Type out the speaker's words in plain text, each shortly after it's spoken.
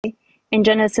in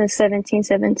Genesis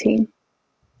 17:17.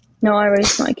 No, I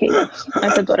raised my case.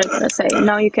 I forgot what I was gonna say.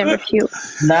 Now you can refute.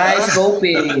 Nice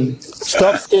hoping.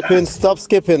 Stop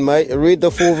skipping, mate. Read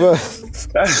the full verse.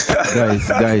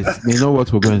 Guys, you know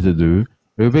what we're going to do?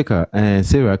 Rebecca and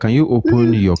Sarah, can you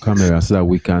open your camera so that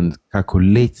we can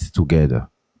calculate together?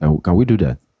 Can we do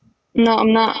that? No,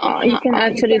 I'm not. You can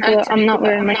actually do it. I'm not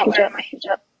wearing my hijab.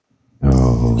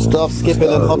 Oh. Stop skipping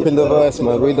and hop in the verse,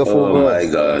 man. Read the full verse. Oh my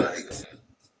God.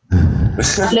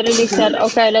 Literally said,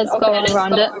 okay, let's go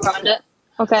around it.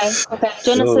 Okay.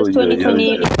 Genesis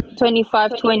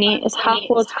 25:20 Issac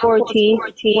was 40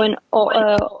 when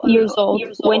years old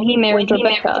when he married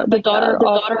Rebecca, the daughter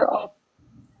of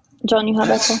John. You have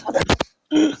echo.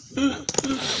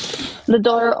 The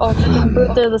daughter of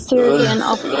the Syrian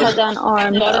of Padan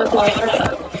Aram, daughter of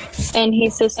and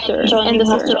his sister, and the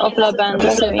sister of Laban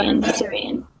the Syrian.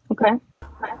 Okay.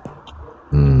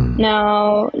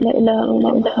 Now, La ilaha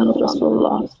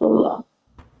illallah Rasulullah.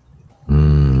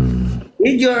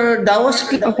 Read your Dawah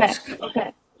script. Okay.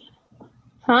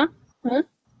 Huh?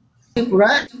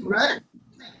 Right.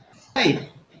 Hey.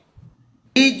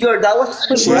 Read your Dawah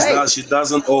script, right? She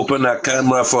doesn't open her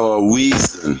camera for a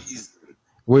reason.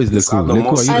 Where is Leku?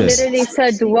 Leku, are you I there? literally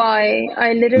said why.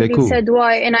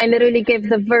 And I literally gave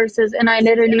the verses, and I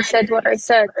literally said what I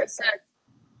said.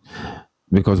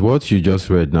 Because what you just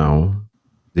read now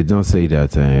did not say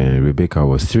that Rebecca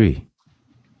was 3.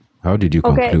 How did you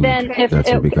conclude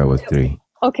that Rebecca was 3?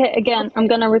 Okay, again, I'm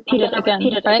gonna repeat it again,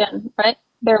 right?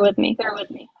 Bear with me.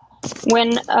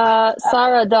 When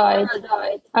Sarah died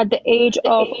at the age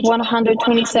of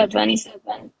 127,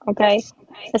 okay,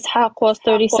 Issac was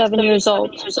 37 years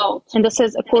old, and this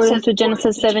is according to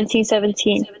Genesis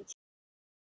 17:17.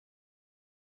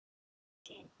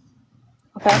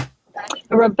 Okay.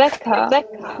 Rebecca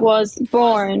was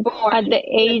born at the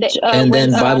age of... And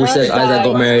then Bible says Isaac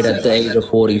got married at the age of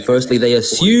 40. Firstly, they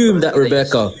assumed that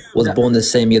Rebecca was born the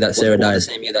same year that Sarah died.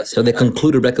 So they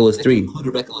conclude Rebecca was 3.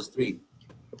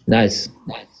 Nice.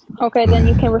 Okay, then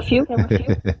you can refute.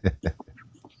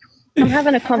 I'm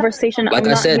having a conversation. Like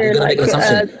I said, you're going to make an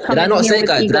assumption. Did I not say,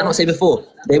 guys? Did I not say before?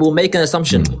 They will make an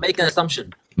assumption.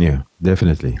 Yeah,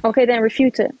 definitely. Okay, then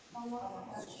refute it.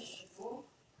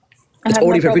 It's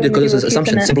already refuted because it's an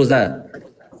assumption. Simple as that.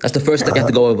 That's the first step you have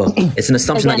to go over. It's an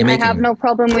assumption that you're making. I have no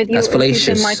problem with you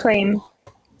refuting my claim.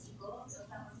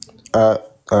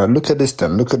 Look at this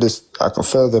then. Look at this. I can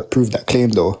further prove that claim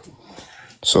though.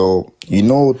 So, you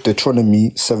know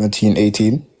Deuteronomy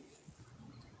 17:18?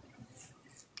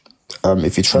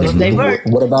 If you translate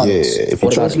what about if you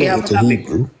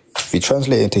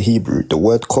translate into Hebrew, the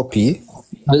word copy.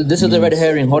 This is the red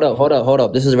herring. Hold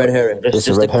up. This is a red herring. It's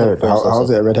a red herring.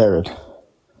 How's it a red herring?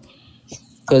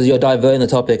 Because you're diverting the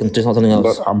topic and just not something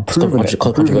else. But I'm proving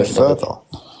it further.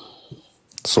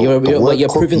 So you're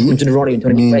proving from Deuteronomy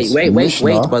 20.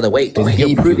 Wait, brother, wait.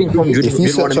 You're proving from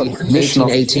Deuteronomy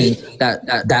 18:18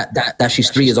 that she's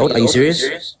 3 years old. Are you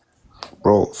serious?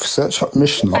 Bro, search up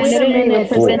Mishnah. I literally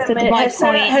presented my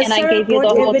point and I gave you the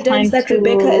whole time that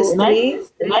Rebecca is 3?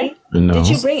 No. Did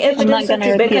you bring evidence that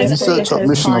Rebecca is 3? Search up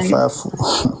Mishnah 5.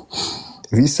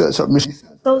 If you search up Mishnah...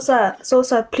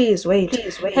 Sosa, please wait.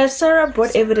 Has Sarah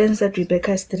brought evidence that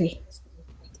Rebecca is 3?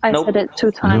 I said it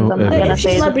 2 times. No, I'm not gonna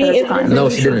say it the third time. No,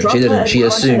 she didn't. She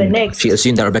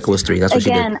assumed that Rebecca was 3. That's what she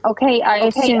did. Again, okay, I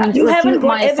assumed You haven't refute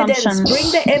my brought evidence. assumption.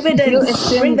 Bring the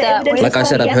evidence. Bring the evidence. Like I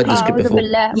said, I've heard this script before.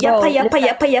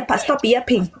 Yappa. Stop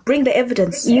yapping. Bring the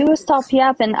evidence. You stop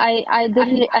yapping. I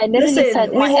literally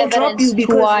said my evidence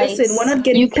twice. Listen, we're not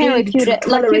getting you can paid refute to it.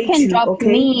 Like you can drop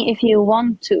me if you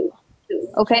want to.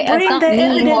 Okay, bring it's not the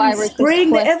me who I evidence.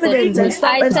 Bring the evidence and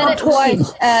stop. I said it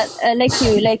twice.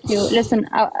 Like you. Listen,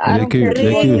 I don't care.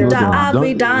 Bring the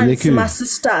evidence, my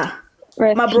sister,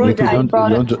 my brother. I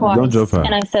brought it twice, don't drop her.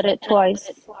 and I said it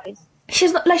twice.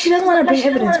 She's not like she doesn't want to bring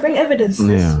evidence. Bring evidence.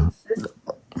 Yeah.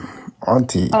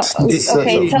 Auntie,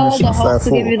 okay, tell the host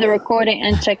to give you the recording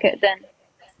and check it then.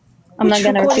 I'm not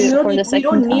going to refute it for the second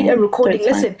time. You don't need a recording.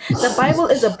 Listen, the Bible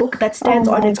is a book that stands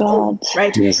on its own,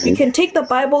 right? You can take the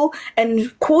Bible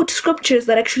and quote scriptures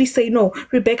that actually say, no,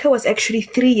 Rebecca was actually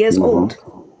 3 years old.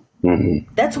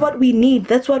 That's what we need.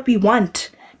 That's what we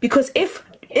want. Because if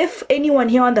anyone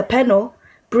here on the panel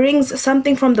brings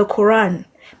something from the Quran,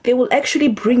 they will actually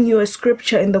bring you a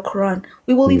scripture in the Quran.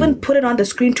 We will even put it on the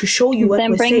screen to show you what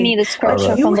we're saying. Then bring me the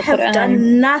scripture from the Quran. You have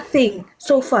done nothing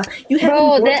so far. You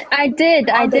haven't. Bro, I did.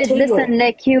 Listen,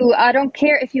 like you. I don't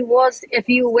care if you were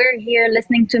here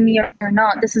listening to me or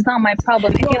not. This is not my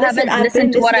problem. If you haven't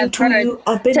listened to what I've heard,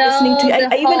 I've been listening to you.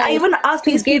 I even asked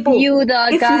these people if you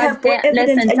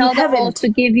the host to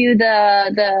give you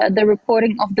the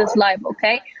recording of this live.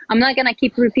 Okay. I'm not gonna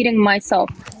keep repeating myself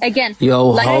again. Yo,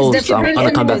 like host, the I'm gonna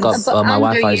person come back up. was My under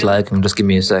Wi-Fi is you. lagging. Just give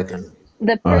me a second.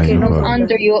 The Alright, person no was problem.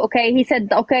 under you. Okay, he said,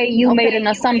 okay, you made an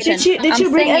assumption. Did you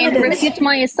I'm bring saying evidence? refute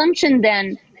my assumption.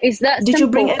 Then it's that Did simple. you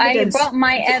bring I evidence? brought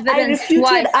my evidence I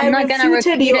twice. I'm not gonna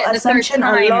repeat your it the third assumption a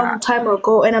time. long time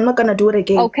ago, and I'm not gonna do it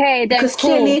again. Okay, then because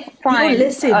cool. clearly Fine. you don't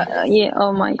listen. Yeah.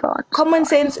 Oh my god. Common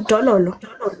sense, dololo.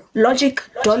 Logic,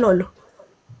 dololo.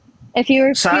 If you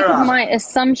repeated Sarah. my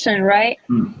assumption, right?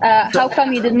 How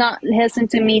come you did not listen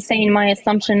to me saying my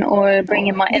assumption or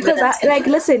bringing my Because evidence?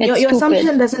 listen, It's your assumption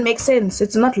stupid. doesn't make sense.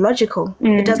 It's not logical.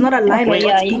 It does not align Okay, with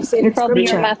yeah, what's being said in probably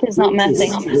your scripture. math is not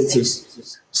mathing.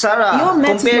 Sarah, Your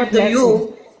math is compared not to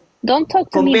you, Don't talk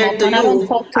to me, compared to man. I don't you,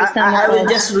 talk to I will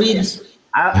just read.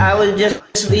 I will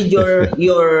just read your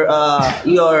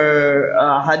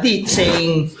hadith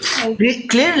saying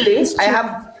clearly.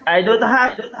 I don't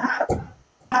have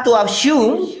to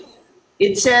assume.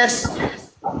 It says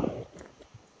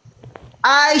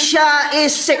Aisha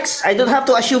is 6. I don't have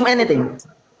to assume anything.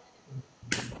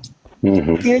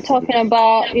 You're talking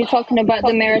about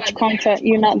the marriage contract.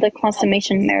 You're not the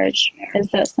consummation marriage.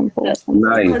 It's that simple.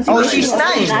 9. Oh, she's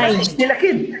 9. She's still a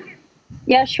kid.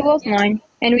 Yeah, she was 9,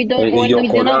 and we don't. In When your we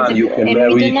do not, Quran, you can and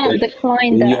marry. we do not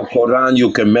decline In your that. Quran,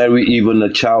 you can marry even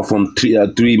a child from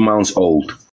 3 months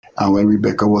old. And when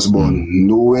Rebecca was born,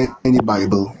 nowhere in the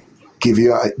Bible give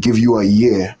you a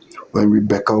year when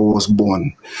Rebecca was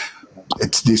born.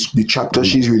 It's the chapter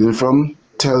she's reading from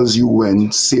tells you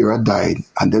when Sarah died,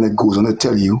 and then it goes on to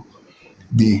tell you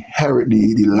the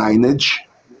lineage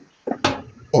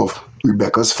of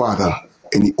Rebecca's father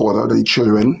in the order that the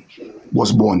children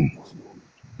was born.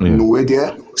 Yeah. Nowhere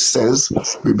there says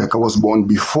Rebecca was born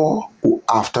before or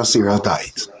after Sarah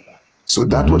died. So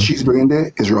that what she's bringing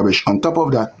there is rubbish. On top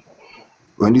of that,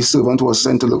 when the servant was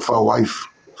sent to look for a wife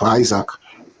for Isaac,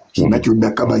 he met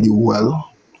Rebecca by the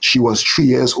well. She was 3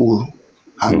 years old,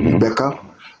 and Rebecca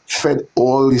fed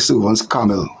all the servants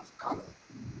camel.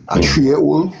 A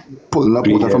 3-year-old pulling up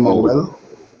water from a well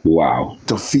Wow.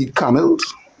 to feed camels.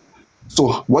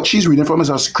 So what she's reading from is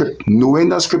a script. Knowing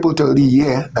that script will tell the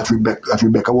year that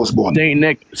Rebecca was born. Saint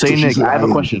Nick, she's I have a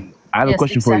lying. question. I have a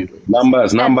question for you.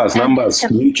 Numbers. Mute Can I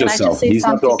yourself. just say He's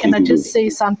not something? talking Can I to you. just say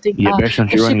something? Yeah, Bershan,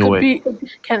 she you're running could away.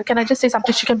 be. Can I just say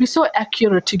something? She can be so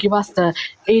accurate to give us the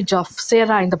age of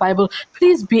Sarah in the Bible.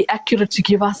 Please be accurate to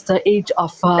give us the age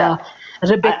of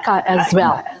Rebecca as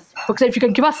well. Because if you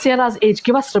can give us Sarah's age,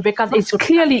 give us Rebecca's age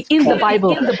clearly in the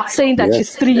Bible, saying that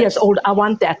she's 3 years old. I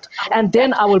want that, and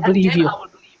then I will believe you.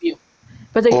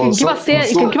 But if you can give us Sarah,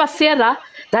 you can give us Sarah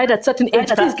died at certain age.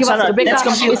 Please give us Rebecca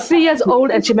is 3 years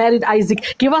old and she married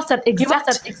Isaac. Give us that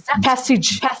exact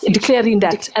passage declaring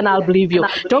that, and I'll believe you.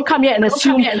 Don't come here and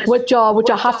assume with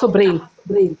your half a brain.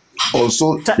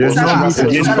 Also, There's no need for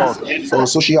insults.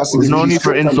 also she has to There's give no you the need for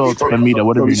script insults, from Amita,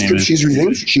 whatever the your name script is. she's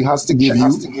reading. She has to give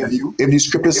you if the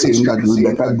script is saying that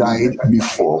Rebecca died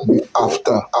before or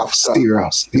after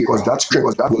Sarah, because that script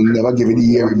will never give you the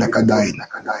year Rebecca died.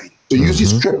 So use the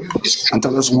script and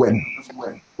tell us when.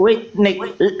 Wait, Nick.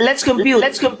 Let's compute.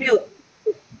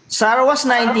 Sarah was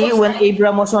 90 when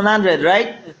Abram was 100,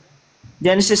 right?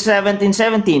 Genesis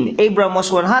 17:17. Abram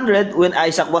was 100 when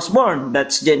Isaac was born.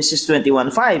 That's Genesis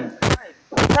 21:5.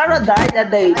 Sarah died at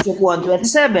the age of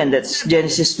 127. That's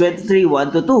Genesis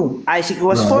 23:1-2. Isaac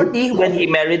was 40 when he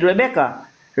married Rebecca.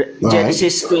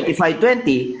 Genesis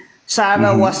 25:20.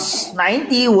 Sarah was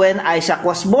 90 when Isaac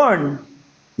was born.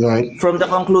 Right. From the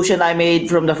conclusion I made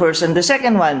from the first and the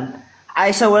second one.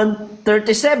 Isaac was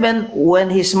 37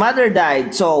 when his mother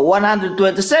died. So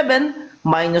 127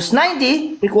 minus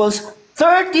 90 equals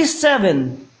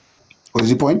 37. What is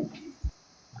the point?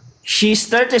 She's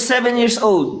 37 years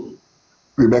old.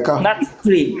 Rebecca? Not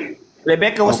 3.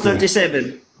 Rebecca was Okay.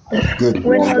 37. Good.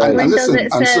 When And does listen,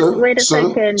 it and say? sir, Wait a sir,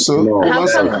 second. sir, No. hold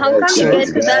on How a come second. you Sir, get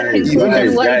to that conclusion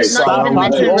guys, when you guys, did not stop even talking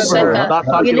mention over her. Rebecca? Stop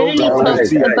You talking literally over her. talked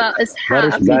Guys, about Issac,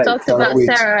 you guys, talked about wait,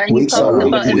 Sarah, and you wait, talked Sarah,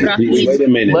 about wait, Ibrahim. Wait a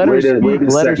minute. Let her Wait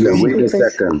a speak, let her second. speak. Wait a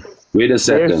second. Wait a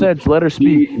second. Said, let her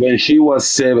speak. When she was,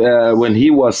 when he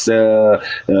was, Let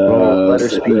her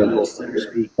speak.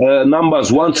 numbers.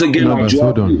 Once again, I'll Numbers, drop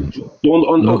hold on. you.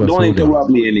 Don't Numbers, hold interrupt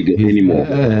on. me anymore.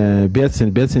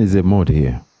 Betson is a mod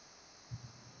here.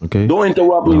 Okay. Don't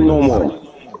interrupt me no more.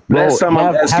 Last time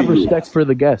I'm have asking you. respect for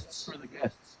the guests.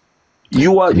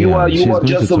 You are she's going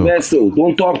just to a talk. vessel.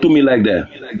 Don't talk to me like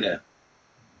that.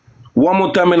 One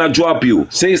more time and I drop you.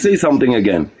 Say something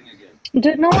again.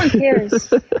 Dude, no one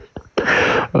cares.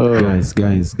 Guys.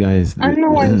 I don't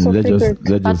know why you're so triggered.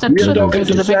 But the We are truth talking is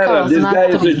to Rebecca Sarah. was This not guy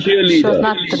is a 3. She was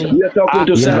not cheerleader. 3. We are talking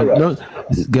to Sarah.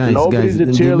 Guys. Nobody's a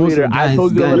the cheerleader. I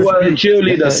told you You are a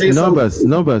cheerleader. Say something.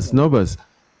 Numbers.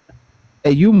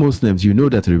 you Muslims, you know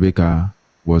that Rebecca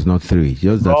was not 3.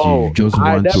 Just that you just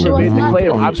want to hold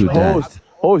on to that.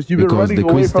 Host, you've been Because running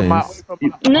the away from my.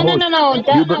 Christians- No.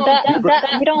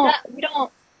 That we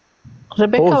don't.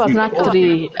 Rebecca was not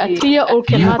 3. A 3-year-old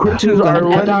cannot Christians do are an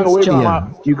running away adult's from job.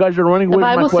 my. You guys are running The away from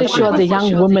my Bible says she question. was a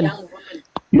young woman.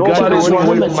 You guys are Nobody's running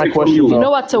away running from my away question. from You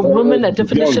know what's a woman? A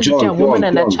definition between a woman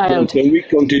and a child. Can we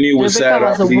continue with Rebecca Sarah,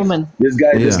 was a please? woman. This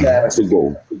guy has to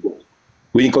go.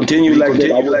 We continue like that.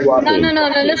 I will drop him. No.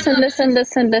 Listen.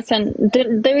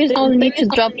 There is no need to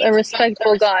drop a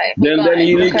respectful guy. Then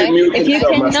he need to mute If you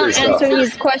himself, my cannot sister. answer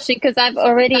his question, because I've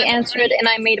already answered and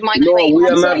I made my No, claim. we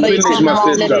are not but you finished, my cannot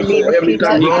sister. literally So every refute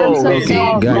time it. you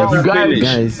come Okay,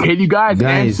 guys, Can you guys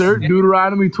answer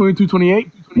Deuteronomy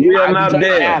 22:28? we are not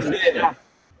there.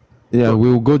 Yeah,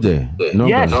 we'll go there. No,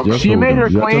 Yes, just she hold made on. her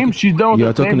You are claim. talking- She's done with You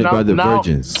her are talking claim. about the Now-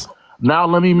 virgins. Now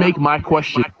let me make my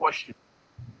question.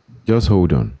 Just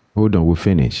hold on. We'll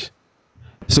finish.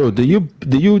 So, do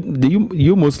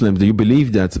you Muslims, do you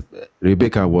believe that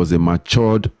Rebecca was a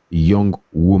matured young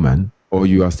woman, or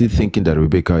you are still thinking that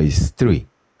Rebecca is 3?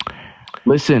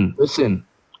 Listen.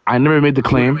 I never made the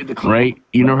claim, right?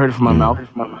 You never heard it from my mouth.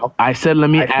 I said, let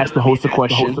me ask the host a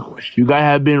question. You guys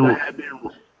have been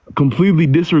completely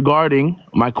disregarding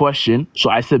my question. So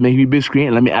I said, make me big screen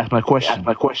and let me ask my question.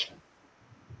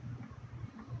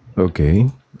 Okay.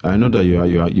 I know that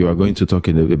you are going to talk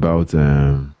about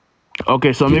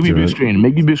Okay, so make me big screen.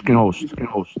 Make me big screen host.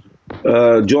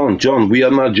 John, we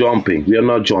are not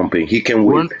jumping. He can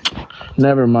wait.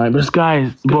 Never mind. This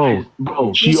guy, bro.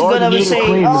 She He's already gonna made a say,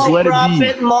 claim. Just oh, let it be.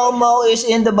 Prophet Momo is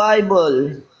in the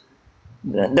Bible.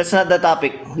 That's not the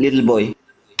topic, little boy.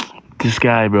 This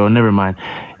guy, bro. Never mind.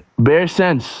 Bear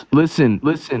sense. Listen.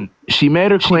 She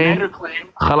made her claim.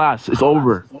 Khalas, it's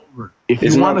over. If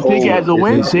It's you want not to take it over. as a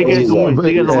win, take it as a win.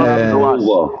 Take it as a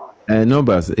loss. no,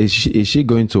 but is she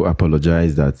going to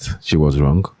apologize that she was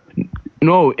wrong?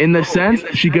 No, in the sense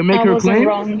she can make I her wasn't claim.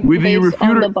 wrong Whether you based on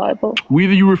refute the her, Bible.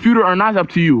 whether you refute her or not, it's up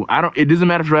to you. It doesn't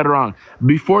matter if it's right or wrong.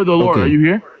 Before the Lord, Okay. are you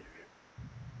here?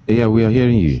 Yeah, we are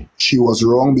hearing you. She was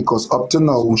wrong because up to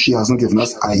now she hasn't given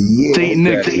us a year. Saint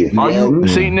Nick,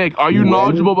 Saint Nick, are you when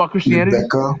knowledgeable about Christianity?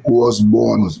 Rebecca was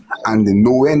born, and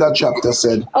nowhere in that chapter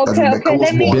said that Okay, Rebecca was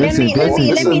let me born. let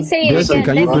me say it Blessing, again.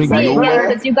 can you Let me bring say it me- again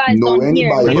because you guys Nowhere don't in the hear.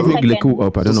 Bible. Can you bring Second. Liku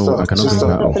up? I don't know. I cannot bring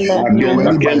her up. Nowhere in the I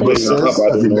can't Bible bring says her up. I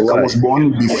don't that know Rebecca why. was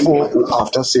born before or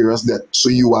after Sarah's death. So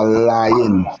you are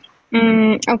lying.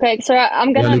 Okay, so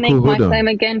I'm gonna Yeah, make Liku, my hold on. claim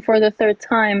again for the 3rd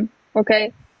time.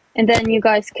 Okay, and then you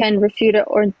guys can refute it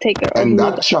or take it or And leave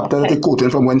that it. chapter that Okay. they quoting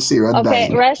from when Sarah Okay,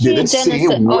 died, Rashi did it say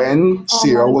Genesis- when oh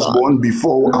Sarah my was God. born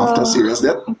before or after Sarah's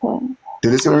death? Okay.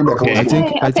 Did it say when Rebecca was I born? think-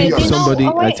 Okay, I do you somebody-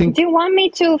 know, oh, I wait, think- do you want me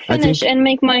to finish think- and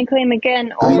make my claim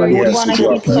again, or You you are want to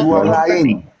keep you are talking?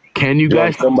 lying. Can you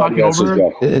guys stop Somebody talking else over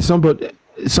is her? drop.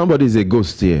 Somebody is a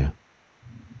ghost here.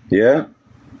 Yeah?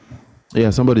 Yeah,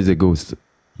 somebody is a ghost.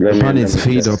 Let The me- pan let is me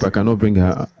fade just- up. I cannot bring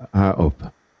her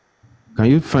up. Can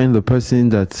you find the person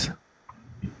that?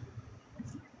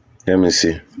 Let me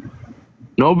see.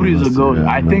 Nobody's a Must ghost. be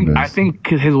I think numbers.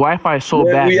 because his Wi-Fi is so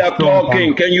When bad. we it's are still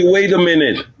talking, can you wait a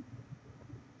minute?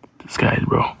 This guy,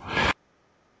 bro.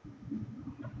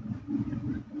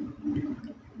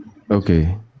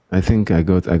 Okay, I think I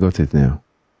got it now.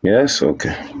 Yes?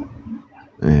 Okay.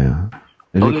 Yeah.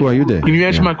 Liku, are you there? Can you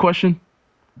answer Yeah. my question?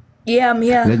 Yeah, I'm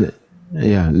here.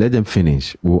 Let them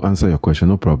finish. We'll answer your question.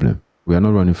 No problem. We are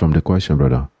not running from the question,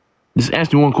 brother. Just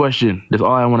ask me one question. That's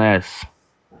all I want to ask.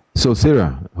 So,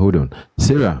 Sarah, hold on.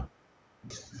 Sarah.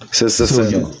 Sister So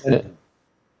Sarah.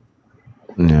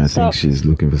 Yeah, I So- think she's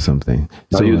looking for something.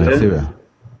 So, you there? Sarah.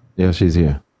 Yeah, she's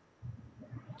here.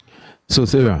 So,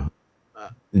 Sarah,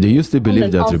 do you still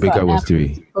believe that Rebecca was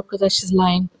 3? Because she's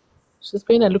lying. She's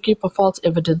going and looking for false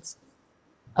evidence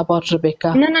about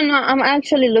Rebecca. No. I'm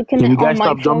actually looking Can you on guys my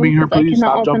stop phone jumping here, because I please?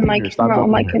 cannot Stop open jumping my here. Stop camera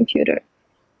on my jumping here. computer.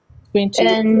 Going to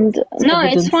And no,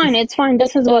 it's fine. It's fine.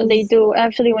 This is what they do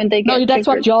actually when they get. No, that's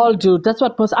what triggered. y'all do. That's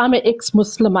what I'm an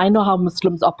ex-Muslim. I know how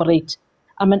Muslims operate.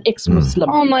 I'm an ex-Muslim.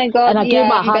 Oh my God! And I gave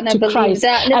my I'm heart gonna to believe Christ.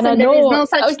 that. And I Listen, there is know, no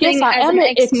such yes, thing I as am an an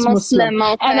ex-Muslim. ex-Muslim.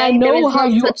 Okay? And I There know is how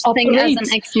no you such thing as operate. an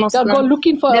ex-Muslim. Y'all go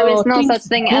looking for There is no things, such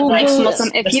thing as an Google. ex-Muslim.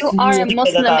 If you are a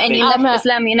Muslim and you I'm left a-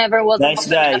 Islam, you never was a Guys,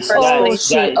 Muslim in the guys, first Oh place.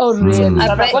 shit! Oh really?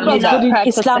 I bet What you're was not good in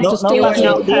practicing. Islam to No, stay You are in?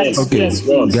 not Yes, practicing. yes,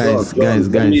 John, Guys, John, guys,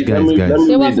 let me guys.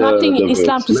 There was read nothing in the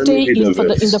Islam verse. to Let me stay read in the for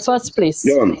verse. in the first place.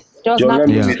 John, There was John, let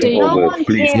nothing me to read the say. whole No verse, one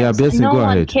please. cares. Yeah, Bessie, No go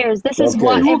one ahead. cares. This is Okay.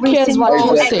 what Who every cares what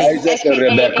single you say? Isaac and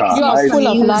Rebecca. You are full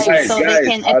of use lies. so they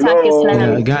can attack Hello.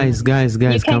 Yeah, Islam. guys, You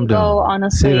calm can go, down.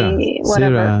 honestly,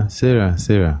 whatever.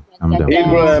 Sarah, calm down.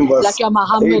 Like your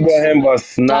Muhammad. Abraham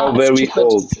was now That's very stupid.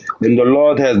 old, and the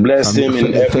Lord has blessed him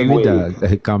in every way.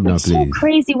 Femida, calm down, It's so please.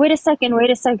 crazy. Wait a second.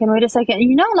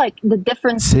 You know, like the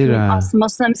difference between Sarah. us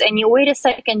Muslims and you. Wait a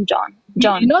second, John.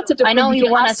 You know the I know difference you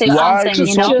between want to us say Why something, is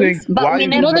you know, Christians? but why we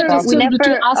is You know the never, difference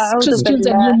between us a'udhu Christians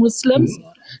and billah. you Muslims?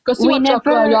 Because see we what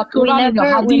never, your Quran and your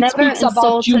we Hadith never speaks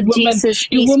about you insulted women. Jesus,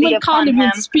 You peace be women can't upon even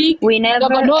him. speak. We You never.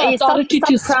 got no Hey, authority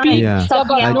to stop speak. crying. Yeah. Stop You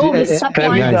got yelling. no do- respect.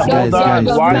 Femida, guys, hold on.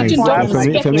 Your Why religion is don't that?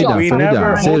 respect you. Femida, We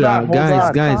never- hold on.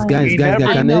 guys,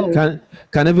 I know.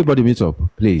 can everybody mute up,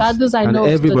 please? That is, I know, Can it's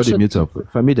the everybody truth. mute up?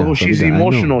 Femida, Oh, she's Femida, I know.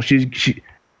 emotional. She.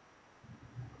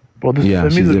 Bro, this Yeah,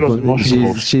 Femida's girl's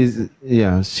emotional.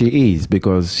 she is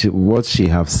because what she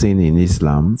have seen in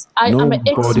Islam, I'm an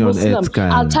nobody on ex-Muslim. earth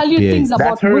can. I'll tell you bear things it. about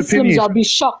That's her Muslims. opinion. You'll be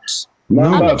shocked.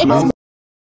 Numbers,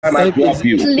 I'm an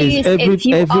Please, if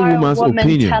you every are a woman's woman,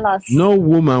 opinion. tell us. No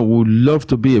woman would love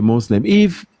to be a Muslim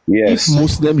if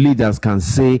Muslim leaders can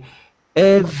say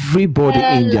everybody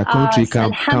in their country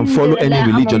can follow any Alhamdulillah,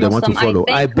 religion I'm they a want to Muslim. follow.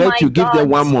 I thank bet my you give them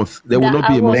God 1 month, they will that not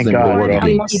be I a was Muslim. God, born bro.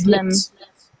 a Muslim.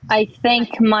 I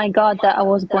thank my God that I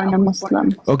was born a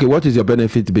Muslim. Okay, what is your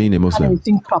benefit being a I Muslim? don't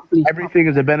think properly. Everything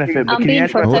is a benefit. But I'm can you being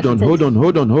answer my protected.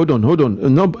 Hold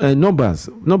on. Numbers,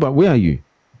 where are you?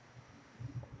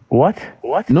 What?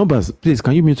 Numbers, please,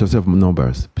 can you mute yourself,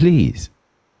 Numbers, please?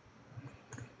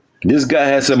 This guy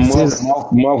has a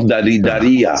mouth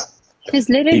daria. He's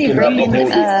literally He cannot bringing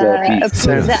hold his a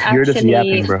proof that You're just actually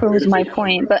yapping, bro. proves my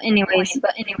point. But anyways,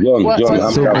 John, what-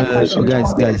 I'm So, coming.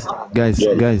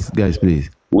 guys, please.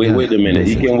 Wait a minute.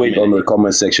 You listen. can wait on the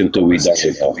comment section to read that.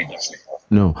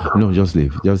 No, just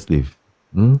leave. Just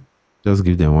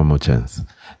give them one more chance.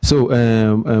 So,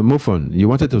 Mofon, you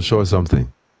wanted to show us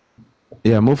something.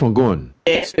 Yeah, Mofon, go on.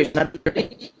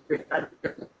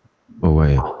 Oh,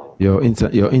 wow. Your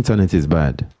internet is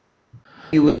bad.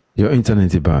 Your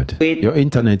internet is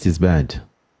bad.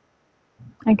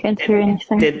 I can't hear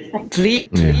anything.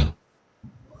 Yeah.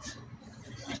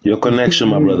 Your connection,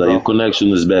 my brother. Your connection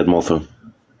is bad, Mofon.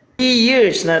 3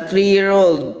 years, not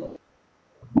 3-year-old.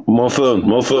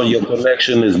 Mofon, your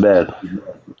connection is bad.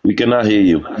 We cannot hear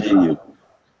you.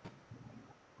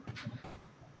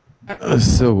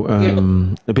 So,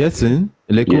 Betson,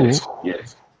 Leko,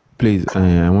 Yes. please,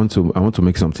 I want to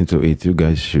make something to eat. You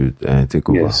guys should take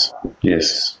over.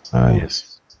 Yes.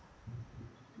 Yes.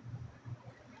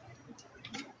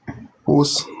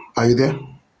 Host, are you there?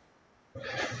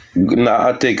 Nah,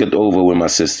 I'll take it over with my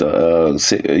sister.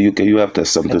 You have to have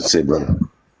something to say, brother.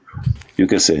 You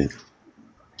can say it.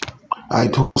 I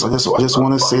just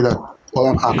want to say that all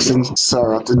I'm asking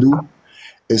Sarah to do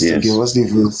is to give us the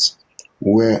verse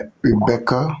where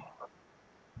Rebecca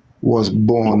was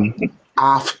born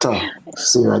after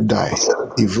Sarah died.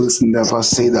 The verse never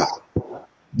say that.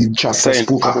 The chapter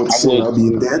spoke about Sarah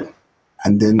being dead,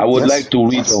 and then I would like to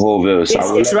read the whole verse.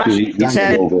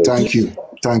 Thank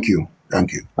you.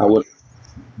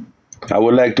 I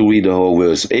would like to read the whole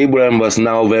verse. Abraham was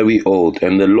now very old,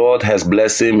 and the Lord has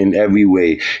blessed him in every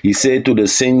way. He said to the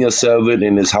senior servant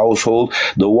in his household,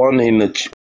 the one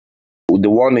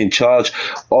in charge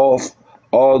of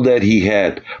all that he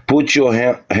had, put your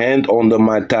hand under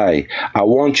my thigh. I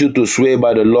want you to swear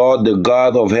by the Lord, the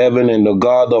God of heaven and the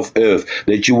God of earth,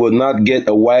 that you will not get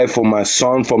a wife for my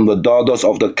son from the daughters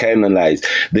of the Canaanites.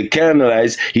 The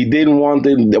Canaanites, he didn't want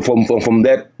it from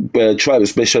that tribe, a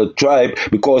special tribe,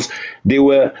 because they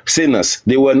were sinners.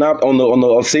 They were not on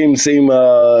the same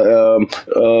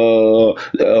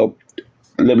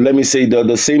let me say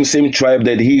the same tribe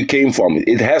that he came from.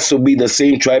 It has to be the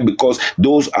same tribe because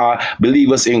those are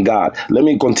believers in God. Let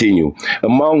me continue.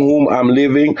 Among whom I'm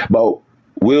living, but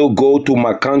will go to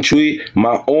my country,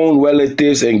 my own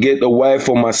relatives, and get a wife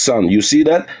for my son. You see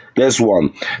that? That's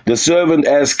one. The servant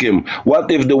asked him,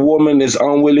 what if the woman is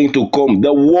unwilling to come?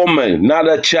 The woman, not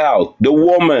a child. The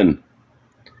woman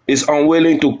is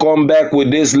unwilling to come back with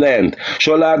this land.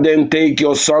 Shall I then take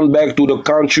your son back to the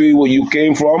country where you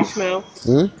came from?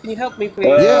 Can you help me, please?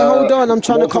 Yeah, hold on. I'm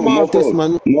trying to come out of this,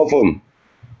 man.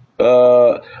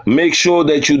 Make sure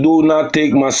that you do not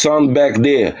take my son back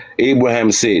there,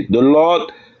 Abraham said. The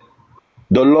Lord,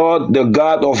 the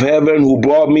God of heaven, who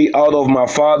brought me out of my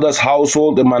father's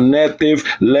household and my native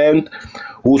land,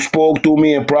 who spoke to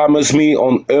me and promised me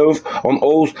on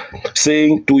oath,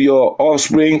 saying to your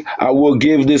offspring, I will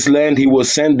give this land. He will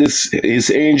send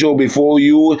his angel before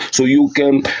you, so you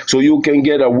can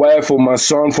get a wife for my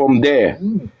son from there.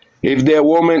 If their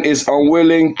woman is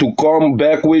unwilling to come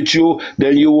back with you,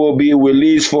 then you will be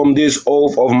released from this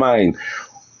oath of mine.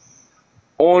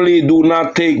 Only do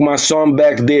not take my son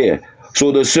back there.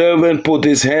 So the servant put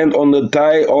his hand on the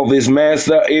thigh of his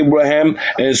master Abraham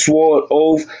and swore an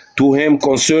oath to him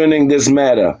concerning this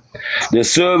matter. The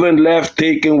servant left,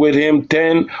 taking with him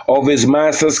 10 of his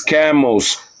master's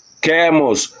camels.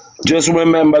 Camels. Just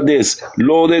remember this,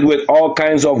 loaded with all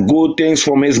kinds of good things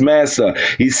from his master.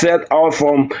 He set out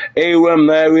from Aram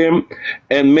Naharaim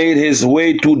and made his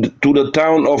way to the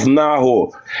town of Nahor.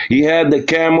 He had the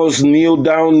camels kneel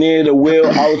down near the well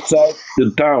outside the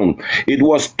town. It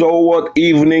was toward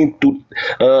evening,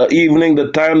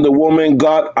 the time the woman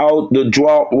got out to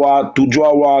draw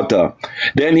water.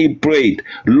 Then he prayed,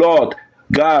 Lord,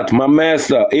 God, my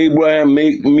master Abraham,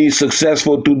 make me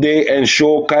successful today and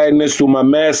show kindness to my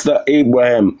master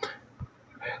Abraham.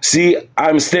 See,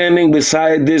 I'm standing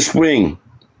beside this spring,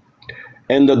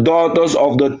 and the daughters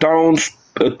of the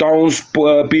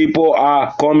townspeople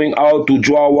are coming out to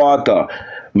draw water.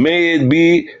 May it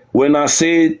be when I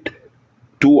say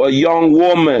to a young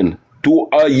woman,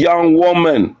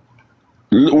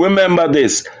 remember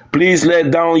this, please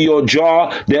let down your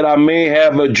jar that I may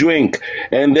have a drink.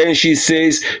 And then she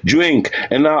says, drink,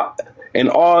 and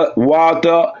I'll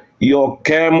water your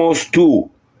camels too.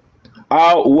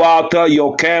 I'll water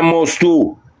your camels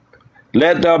too.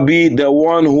 Let her be the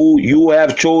one who you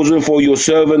have chosen for your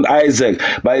servant Isaac.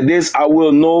 By this I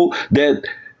will know that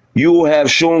you have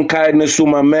shown kindness to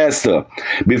my master.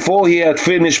 Before he had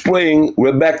finished praying,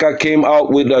 Rebekah came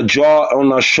out with a jar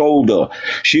on her shoulder.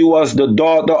 She was the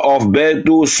daughter of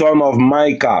Bethuel, son of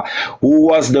Micah, who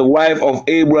was the wife of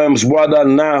Abraham's brother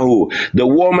Nahor. The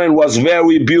woman was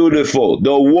very beautiful.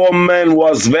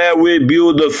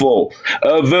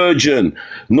 A virgin.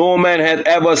 No man had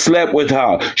ever slept with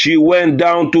her. She went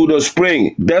down to the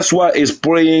spring. That's why it's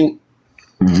praying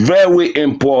very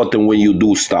important when you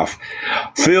do stuff.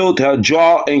 Filled her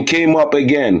jar and came up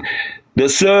again. The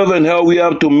servant hurried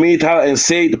up to meet her and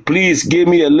said, please give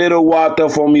me a little water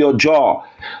from your jar.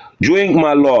 Drink,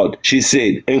 my lord, she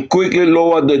said, and quickly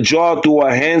lowered the jar to her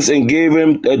hands and gave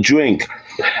him a drink.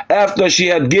 After she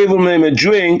had given him a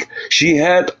drink, she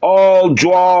had all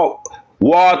draw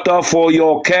water for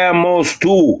your camels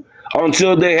too,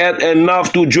 until they had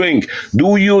enough to drink.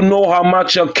 Do you know how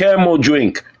much a camel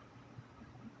drink?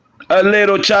 A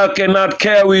little child cannot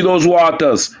carry those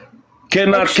waters. I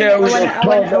want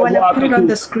to put it on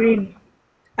the screen.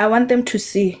 I want them to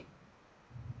see.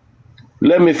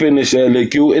 Let me finish,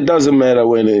 LQ. It doesn't matter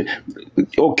when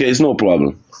okay, it's no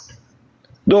problem.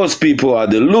 Those people are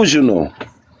delusional.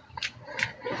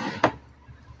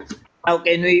 How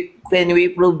can we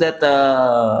prove that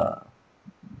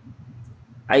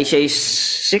Aisha is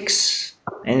 6?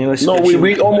 And it was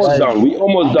we almost done. We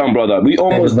almost done, brother. We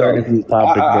almost done.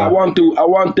 I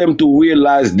want them to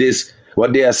realize this,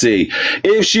 what they are saying.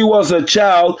 If she was a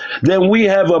child, then we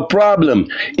have a problem.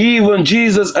 Even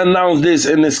Jesus announced this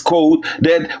in his code,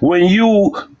 that when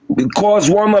you cause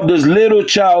one of those little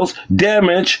child's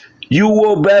damage, you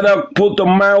will better put a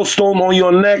milestone on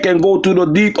your neck and go to the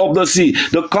deep of the sea.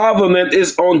 The covenant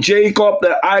is on Jacob,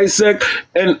 the Isaac,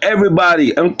 and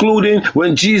everybody, including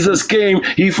when Jesus came,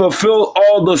 he fulfilled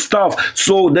all the stuff.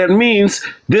 So that means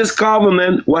this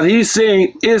covenant, what he's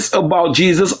saying, is about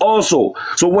Jesus also.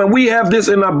 So when we have this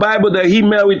in the Bible that he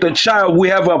married a child, we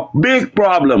have a big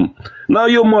problem. Now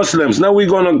you're Muslims. Now we're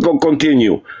going to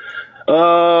continue.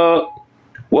 Where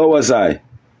was I?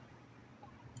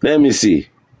 Let me see.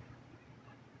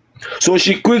 So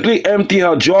she quickly emptied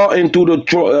her jar into the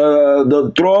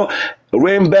trough,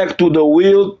 ran back to the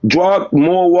wheel, drank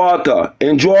more water,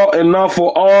 and drew enough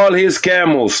for all his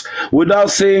camels. Without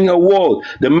saying a word,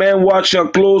 the man watched her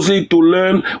closely to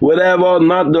learn whether or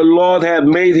not the Lord had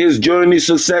made his journey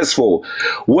successful.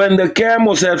 When the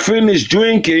camels had finished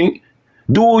drinking,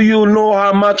 do you know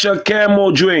how much a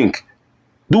camel drink?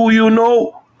 Do you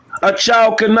know? A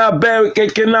child cannot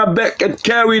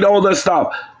carry all the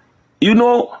stuff. You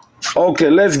know? Okay,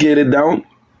 let's get it down.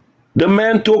 The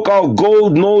man took out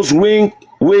gold nose ring,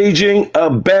 weighing a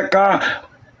beka,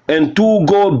 and 2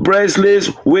 gold bracelets,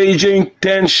 weighing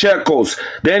 10 shekels.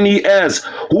 Then he asked,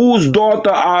 whose daughter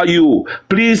are you?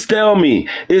 Please tell me,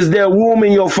 is there room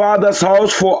in your father's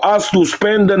house for us to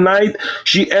spend the night?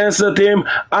 She answered him,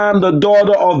 I am the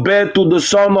daughter of Bethuel, the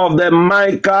son of the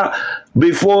Micah,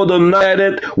 before the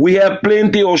night. We have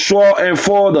plenty of straw and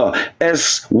fodder,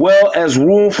 as well as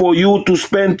room for you to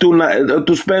spend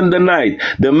the night.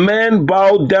 The man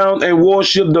bowed down and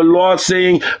worshipped the Lord,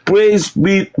 saying, Praise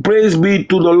be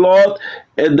to the Lord,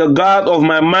 the God of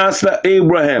my master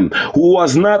Abraham, who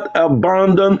was not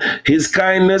abandoned his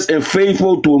kindness and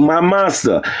faithful to my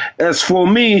master. As for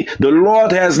me, the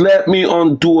Lord has led me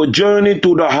on to a journey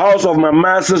to the house of my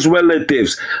master's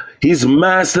relatives. His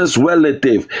master's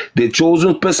relative, the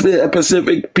chosen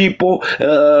Pacific people,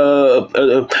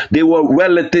 they were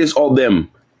relatives of them.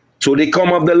 So they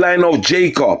come of the line of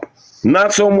Jacob,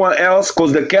 not someone else,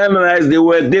 because the Canaanites, they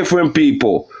were different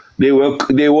people. They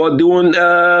were doing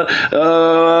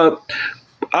other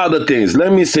things.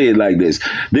 Let me say it like this.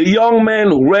 The young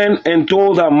man ran and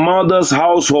told her mother's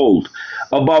household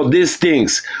about these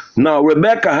things. Now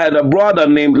Rebekah had a brother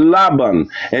named Laban,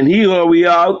 and he hurried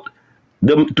out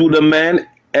to the man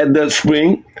at the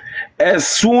spring. As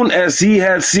soon as he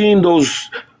had seen those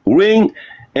ring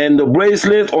and the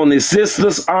bracelet on his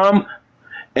sister's arm,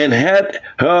 and had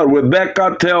her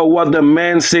Rebekah tell what the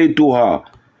man said to her,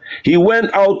 he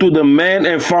went out to the man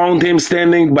and found him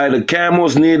standing by the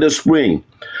camels near the spring.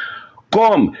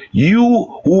 Come,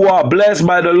 you who are blessed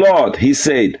by the Lord, he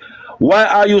said. Why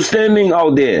are you standing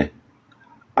out there?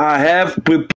 I have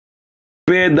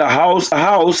prepared the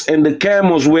house, and the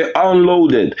camels were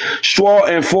unloaded. Straw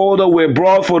and fodder were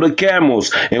brought for the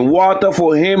camels, and water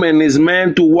for him and his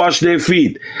men to wash their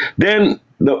feet. Then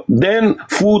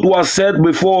food was set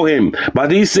before him, but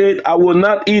he said, I will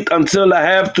not eat until I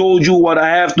have told you what I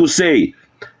have to say.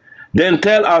 Then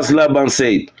tell us, Laban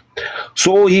said.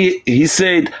 So he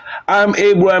said, I'm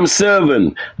Abraham's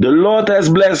servant. The Lord has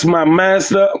blessed my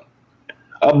master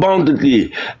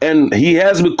abundantly, and he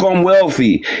has become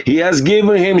wealthy. He has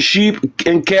given him sheep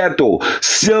and cattle,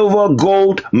 silver,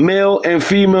 gold, male and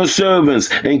female servants,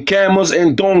 and camels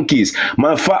and donkeys.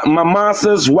 My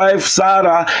master's wife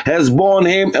Sarah has borne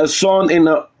him a son in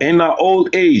her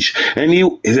old age, and he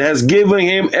has given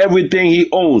him everything he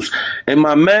owns. And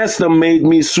my master made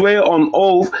me swear on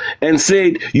oath and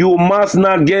said, you must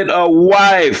not get a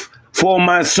wife for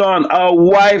my son, a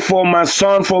wife for my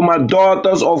son, for my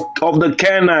daughters of the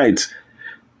Canaanites.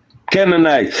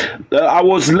 I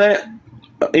was let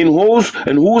in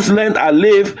whose land I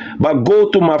live, but go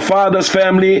to my father's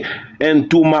family and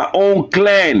to my own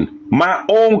clan,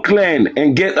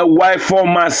 and get a wife for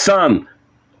my son,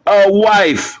 a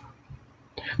wife.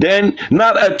 Then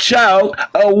not a child,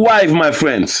 a wife, my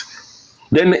friends.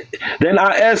 Then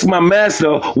I asked my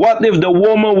master, what if the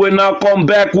woman will not come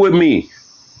back with me?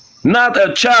 Not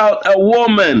a child, a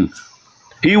woman.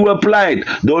 He replied,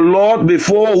 the Lord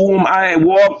before whom I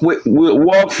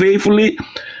walk faithfully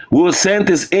will send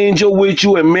his angel with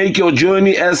you and make your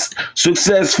journey as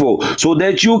successful, so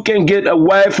that you can get a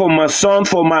wife for my son,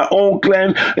 for my own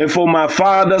clan, and for my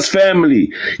father's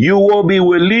family. You will be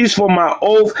released from my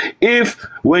oath if,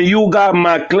 when you got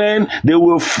my clan, they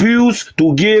will refuse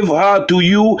to give her to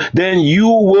you, then you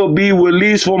will be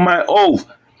released from my oath.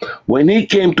 When he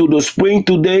came to the spring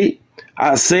today,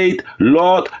 I said,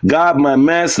 Lord God, my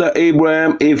master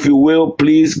Abraham, if you will,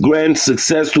 please grant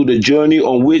success to the journey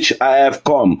on which I have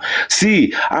come.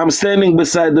 See, I'm standing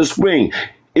beside the spring.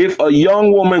 If a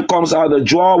young woman comes out to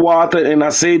draw water, and I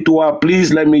say to her,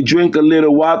 please let me drink a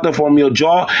little water from your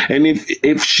jar, and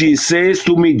if she says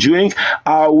to me, drink,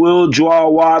 I will draw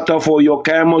water for your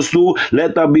camels too.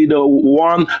 Let her be the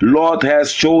one Lord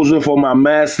has chosen for my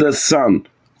master's son.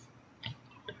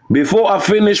 Before I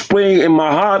finished praying in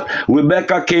my heart,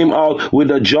 Rebekah came out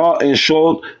with a jar and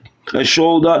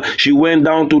shoulder. She went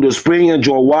down to the spring and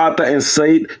drew water and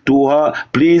said to her,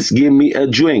 please give me a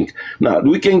drink. Now,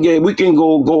 we can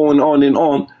go going on and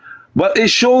on, but it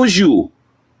shows you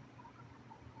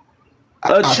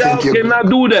a child cannot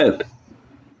do that.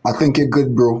 I think you're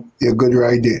good, bro. You're good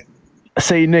right there.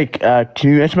 Say, Nick, can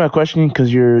you answer my question?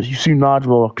 Because you seem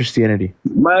knowledgeable of Christianity.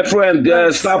 My friend,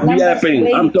 stop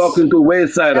yapping. I'm talking to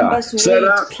Sarah.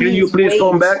 Sarah, can you please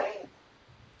come back?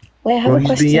 Wait, I have a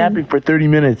question. He's been yapping for 30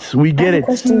 minutes. We get it.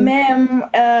 Ma'am,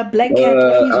 Black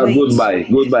Cat, please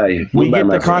wait. Goodbye. We get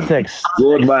the context.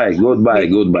 Goodbye. Well,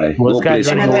 Go play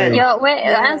some more. Yo, wait,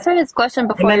 answer his question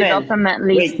before you drop him at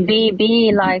least.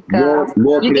 Be like, go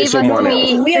you play gave some us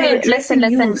more. We are addressing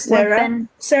you, Sarah.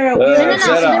 Sarah, we are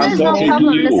I'm talking to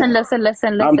you.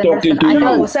 Listen. I'm talking to you.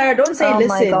 No, Sarah, don't say listen.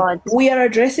 My God. We are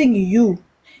addressing you.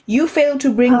 You failed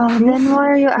to bring proof. Then why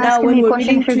are you asking me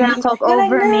questions? You're gonna talk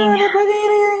over me.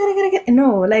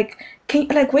 No,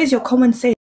 where's your common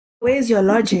sense? Where's your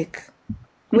logic?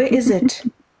 Where is it?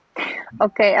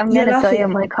 Okay, I'm gonna tell you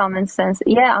my common sense.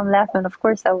 Yeah, I'm laughing. Of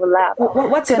course, I will laugh.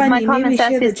 What's funny? My common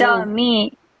sense is telling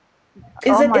me.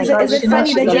 Is Oh it my is God, it is it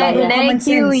funny that you have no common thank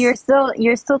you. sense?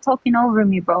 You're still talking over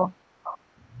me, bro.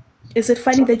 Is it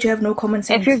funny that you have no common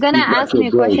sense? If you're gonna She's not ask your me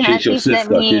a bro. question, She's at your least let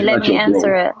sister. She's me not your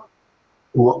answer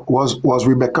bro. it. Was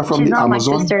Rebecca from She's the not my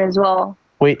Amazon? sister as well.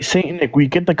 Wait, Saint Nick, we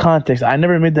get the context. I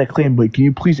never made that claim, but can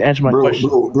you please answer my question?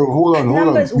 Bro, hold on.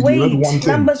 Numbers, You heard one wait. thing.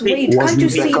 Numbers, wait. Was Can't you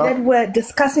see Rebecca- that we're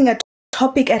discussing a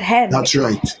topic at hand? That's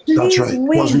right. Please That's right.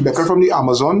 Was wait. Rebecca from the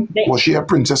Amazon? Was she a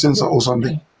princess or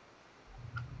something?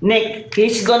 Nick,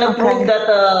 he's gonna prove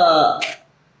that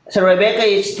so Rebecca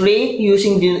is 3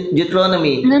 using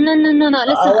Deuteronomy. No.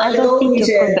 Listen, I don't think you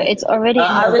said, prove it. It's already in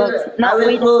I the will, books. I No, will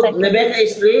wait a prove second. Rebecca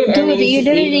is 3 and Dude, you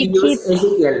literally he used keep.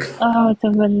 Ezekiel.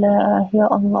 Oh, Ya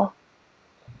Allah.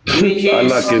 Which is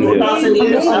Allah can hear. 2,000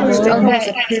 years after.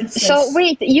 Okay, so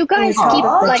wait, you guys keep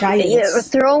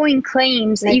throwing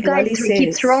claims. Like you guys Wally keep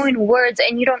says. throwing words,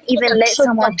 and you don't even let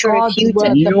someone to refute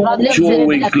it. You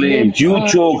throwing claims. You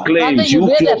throw claims. You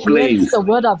throw claims. The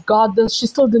word of God, she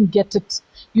still didn't get it.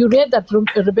 You read that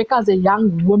Rebecca is a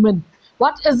young woman.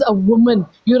 What is a woman?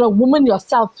 You're a woman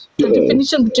yourself. The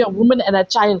definition between a woman and a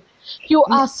child. You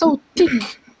are so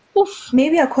thick. Oof.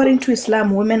 Maybe according to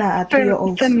Islam, women are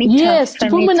 3-year-olds. Yes,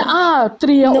 women are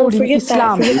 3-year-old in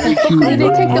Islam. And they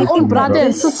take their own brother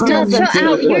and sisters.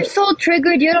 You're so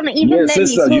triggered. You don't even Yes, let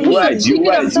sister, me. you're right. You're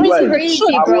right. So You're right. crazy,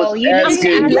 I bro. was You don't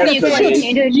asking ask me a yesterday.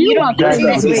 question. You don't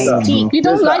Sister, You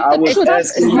don't like the truth.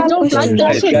 You don't like the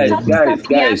truth.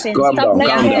 guys, calm down.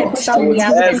 I was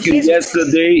asking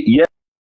yesterday.